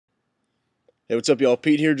Hey, what's up, y'all?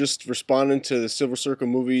 Pete here, just responding to the Silver Circle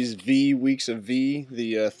Movies V Weeks of V,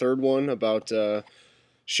 the third one about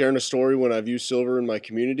sharing a story when I've used silver in my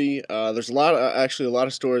community. There's actually a lot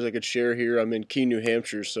of stories I could share here. I'm in Keene, New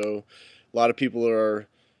Hampshire, so a lot of people are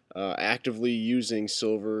actively using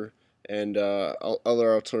silver and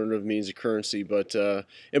other alternative means of currency. But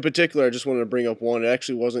in particular, I just wanted to bring up one. It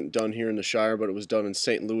actually wasn't done here in the Shire, but it was done in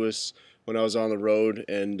St. Louis when I was on the road,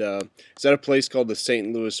 and it's at a place called the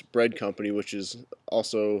St. Louis Bread Company, which is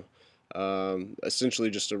also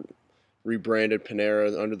essentially just a rebranded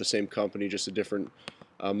Panera under the same company, just a different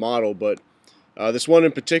model. But this one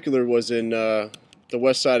in particular was in the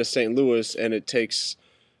west side of St. Louis, and it takes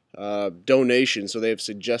donations, so they have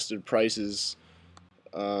suggested prices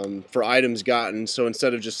for items gotten. So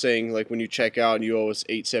instead of just saying, like, when you check out and you owe us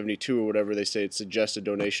 $8.72 or whatever, they say it's suggested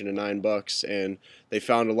donation of $9, and they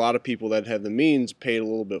found a lot of people that have the means paid a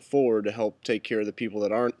little bit forward to help take care of the people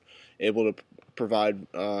that aren't able to provide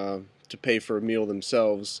to pay for a meal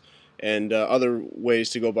themselves. And other ways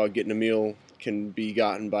to go about getting a meal can be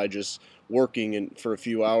gotten by just working for a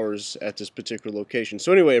few hours at this particular location.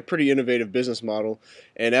 So anyway, a pretty innovative business model.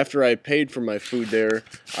 And after I paid for my food there,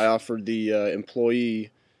 I offered the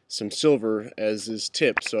employee some silver as his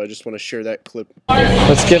tip. So I just want to share that clip.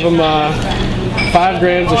 Let's give him 5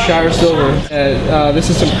 grams of Shire silver. This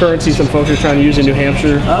is some currency some folks are trying to use in New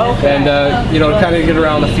Hampshire. Oh, okay. And kind of get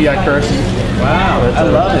around the fiat currency. Wow, I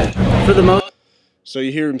love it. For the most. So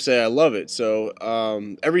you hear him say, "I love it." So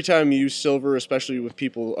every time you use silver, especially with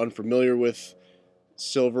people unfamiliar with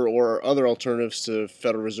silver or other alternatives to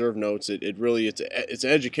Federal Reserve notes, it's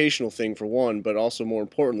an educational thing for one, but also more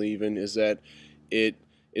importantly even is that it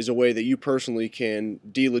is a way that you personally can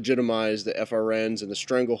delegitimize the FRNs and the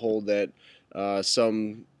stranglehold that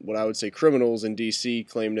some, what I would say, criminals in D.C.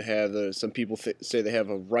 claim to have. Some people say they have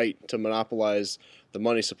a right to monopolize the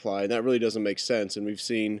money supply, and that really doesn't make sense. And we've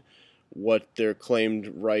seen what their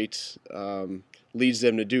claimed right leads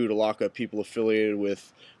them to do, to lock up people affiliated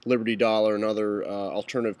with Liberty Dollar and other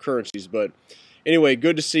alternative currencies. But anyway,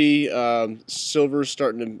 good to see silver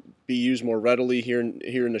starting to be used more readily here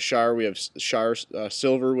in the Shire. We have Shire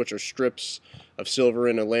silver, which are strips of silver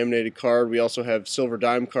in a laminated card. We also have silver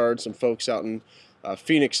dime cards. Some folks out in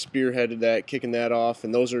Phoenix spearheaded that, kicking that off,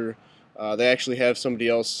 and those are they actually have somebody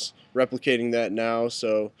else replicating that now,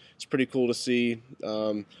 so it's pretty cool to see.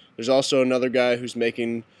 There's also another guy who's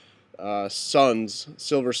making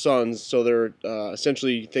silver suns. So they're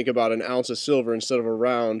essentially, think about an ounce of silver. Instead of a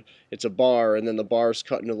round, it's a bar, and then the bar's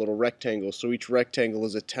cut into little rectangles. So each rectangle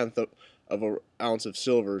is a tenth of an ounce of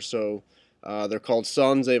silver. So they're called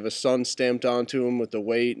suns. They have a sun stamped onto them with the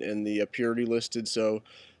weight and the purity listed. So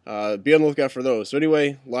be on the lookout for those. So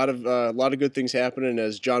anyway, a lot of good things happening,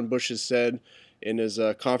 as John Bush has said in his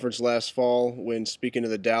conference last fall when speaking to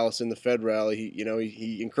the Dallas in the Fed rally.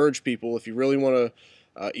 He encouraged people, if you really want to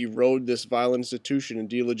erode this violent institution and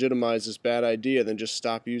delegitimize this bad idea, then just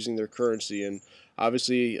stop using their currency. And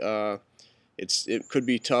obviously it could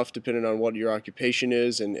be tough depending on what your occupation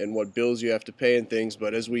is and what bills you have to pay and things,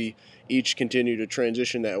 but as we each continue to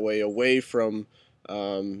transition that way, away from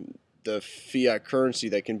the fiat currency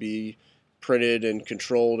that can be printed and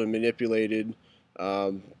controlled and manipulated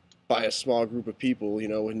by a small group of people,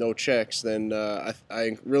 with no checks, then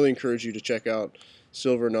I really encourage you to check out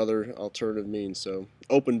silver and other alternative means. So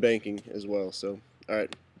open banking as well. So all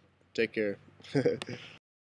right, take care.